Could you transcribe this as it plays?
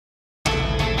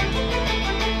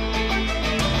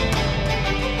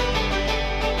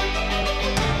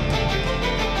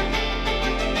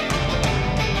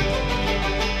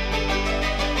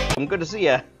good to see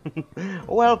ya.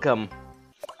 Welcome.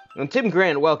 And Tim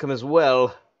Grant, welcome as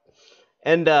well.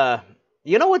 And,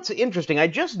 you know what's interesting? I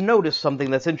just noticed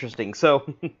something that's interesting.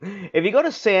 So, if you go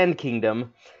to Sand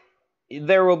Kingdom,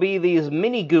 there will be these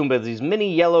mini Goombas, these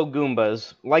mini yellow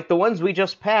Goombas, like the ones we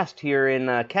just passed here in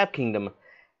Cap Kingdom.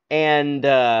 And,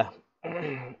 and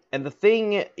the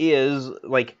thing is,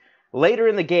 like, later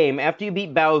in the game, after you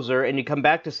beat Bowser and you come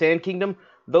back to Sand Kingdom,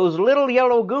 those little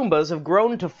yellow Goombas have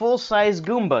grown to full-size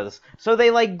Goombas. So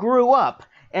they, like, grew up.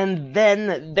 And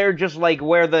then they're just, like,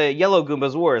 where the yellow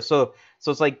Goombas were. So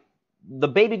it's like the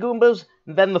baby Goombas,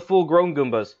 then the full-grown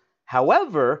Goombas.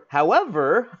 However,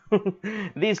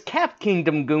 these Cap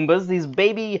Kingdom Goombas, these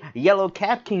baby yellow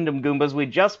Cap Kingdom Goombas we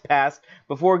just passed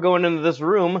before going into this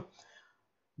room,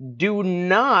 do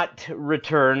not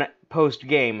return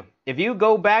post-game. If you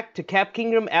go back to Cap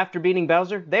Kingdom after beating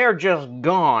Bowser, they're just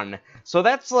gone. So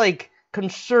that's, like,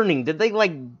 concerning. Did they,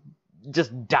 like,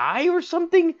 just die or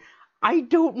something? I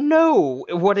don't know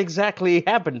what exactly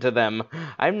happened to them.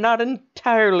 I'm not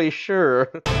entirely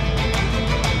sure.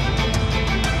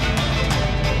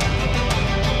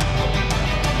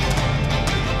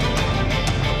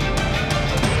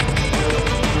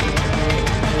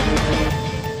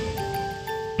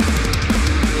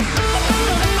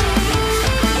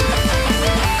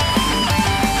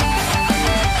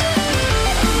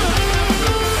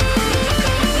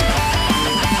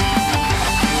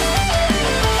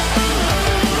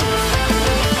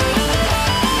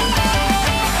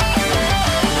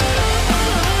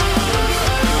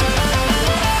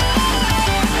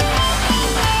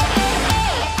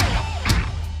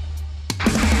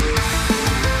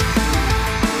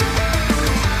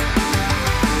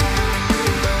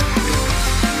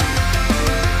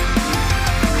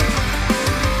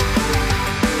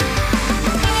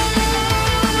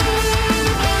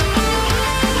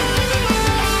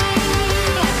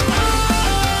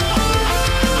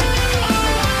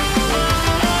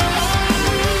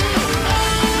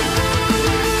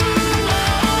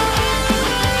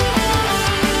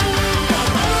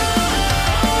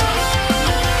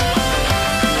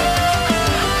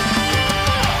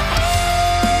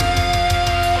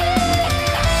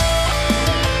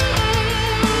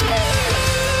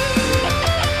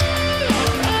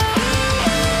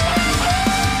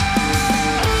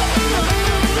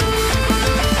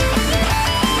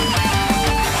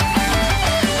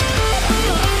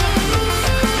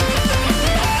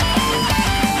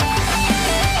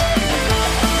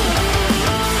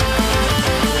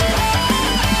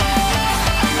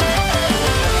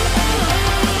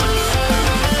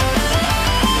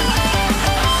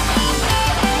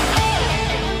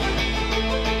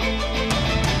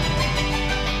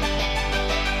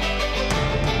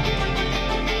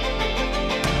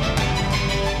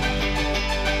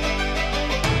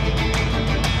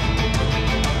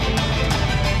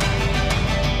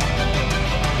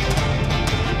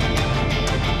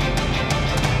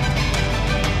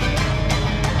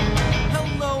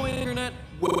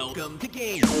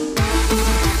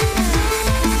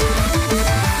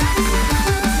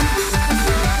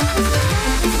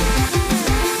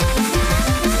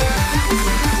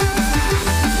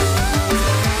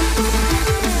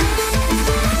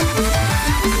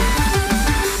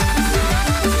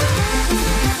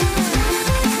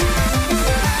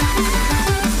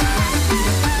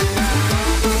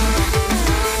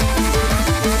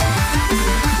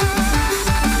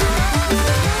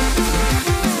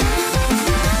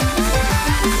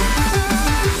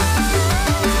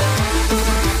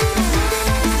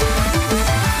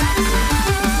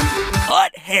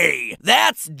 Hey,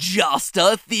 that's just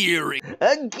a theory.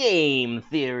 A game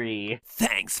theory.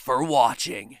 Thanks for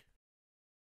watching.